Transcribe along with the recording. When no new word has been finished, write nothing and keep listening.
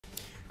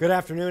Good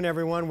afternoon,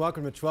 everyone.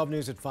 Welcome to 12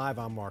 News at 5.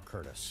 I'm Mark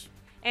Curtis.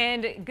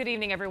 And good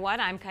evening,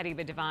 everyone. I'm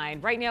Kadiba Devine.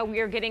 Right now, we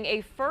are getting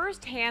a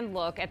first-hand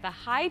look at the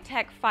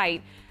high-tech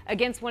fight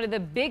against one of the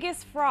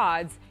biggest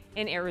frauds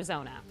in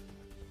Arizona.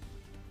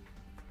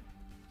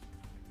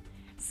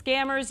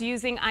 Scammers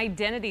using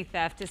identity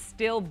theft to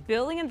steal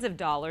billions of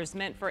dollars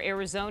meant for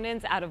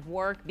Arizonans out of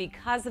work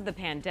because of the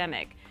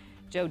pandemic.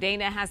 Joe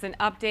Dana has an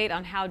update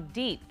on how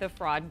deep the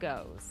fraud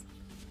goes.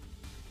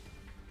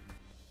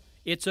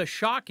 It's a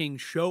shocking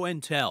show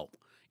and tell.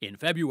 In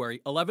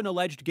February, 11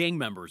 alleged gang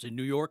members in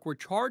New York were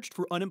charged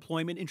for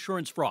unemployment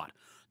insurance fraud.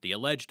 The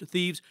alleged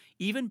thieves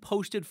even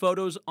posted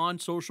photos on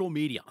social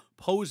media,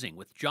 posing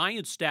with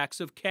giant stacks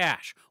of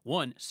cash,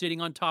 one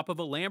sitting on top of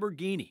a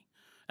Lamborghini.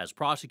 As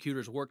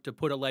prosecutors work to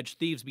put alleged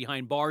thieves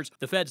behind bars,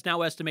 the feds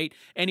now estimate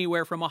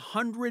anywhere from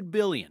 $100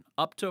 billion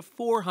up to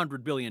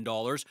 $400 billion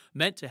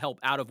meant to help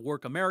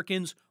out-of-work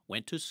Americans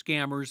went to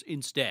scammers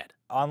instead.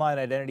 Online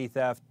identity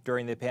theft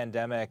during the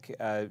pandemic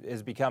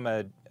has become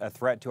a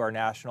threat to our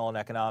national and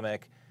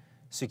economic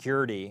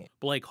security.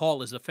 Blake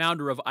Hall is the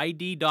founder of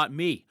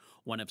ID.me,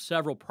 one of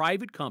several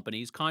private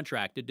companies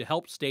contracted to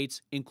help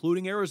states,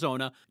 including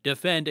Arizona,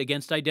 defend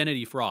against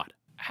identity fraud.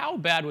 How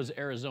bad was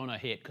Arizona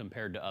hit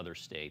compared to other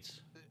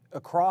states?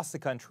 Across the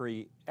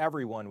country,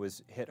 everyone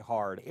was hit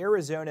hard.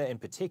 Arizona in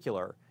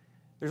particular,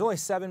 there's only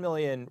 7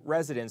 million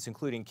residents,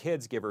 including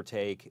kids, give or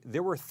take.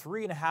 There were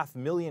 3.5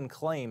 million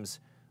claims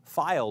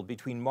filed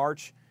between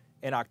March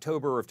and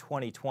October of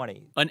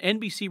 2020. An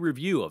NBC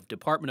review of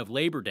Department of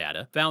Labor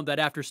data found that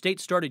after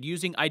states started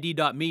using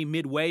ID.me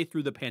midway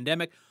through the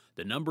pandemic,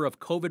 the number of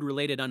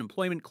COVID-related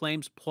unemployment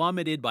claims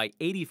plummeted by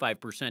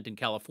 85% in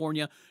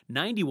California,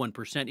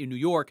 91% in New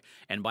York,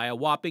 and by a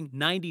whopping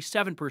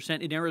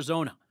 97% in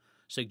Arizona,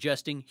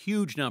 suggesting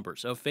huge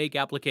numbers of fake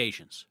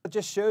applications. It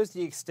just shows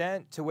the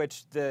extent to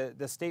which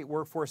the state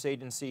workforce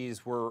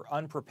agencies were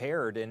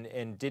unprepared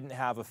and didn't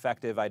have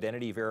effective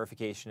identity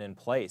verification in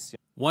place.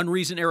 One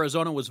reason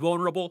Arizona was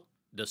vulnerable: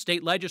 the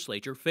state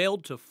legislature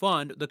failed to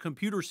fund the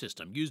computer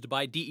system used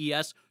by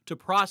DES to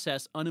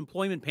process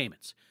unemployment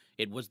payments.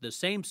 It was the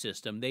same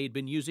system they had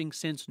been using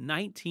since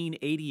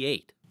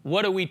 1988.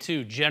 What do we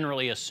two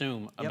generally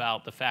assume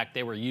about the fact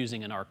they were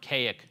using an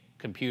archaic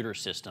computer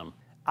system?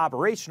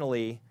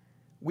 Operationally,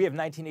 we have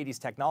 1980s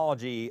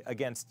technology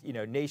against,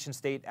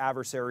 nation-state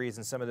adversaries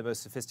and some of the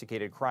most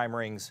sophisticated crime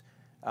rings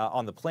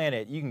on the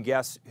planet. You can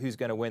guess who's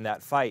going to win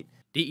that fight.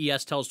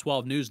 DES tells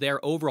 12 News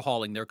they're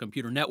overhauling their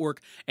computer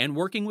network and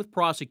working with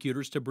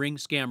prosecutors to bring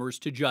scammers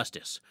to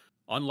justice.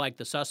 Unlike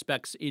the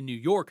suspects in New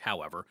York,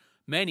 however,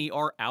 many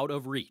are out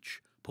of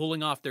reach,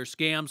 pulling off their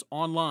scams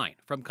online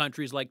from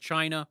countries like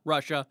China,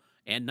 Russia,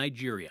 and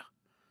Nigeria.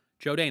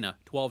 Joe Dana,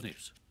 12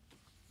 News.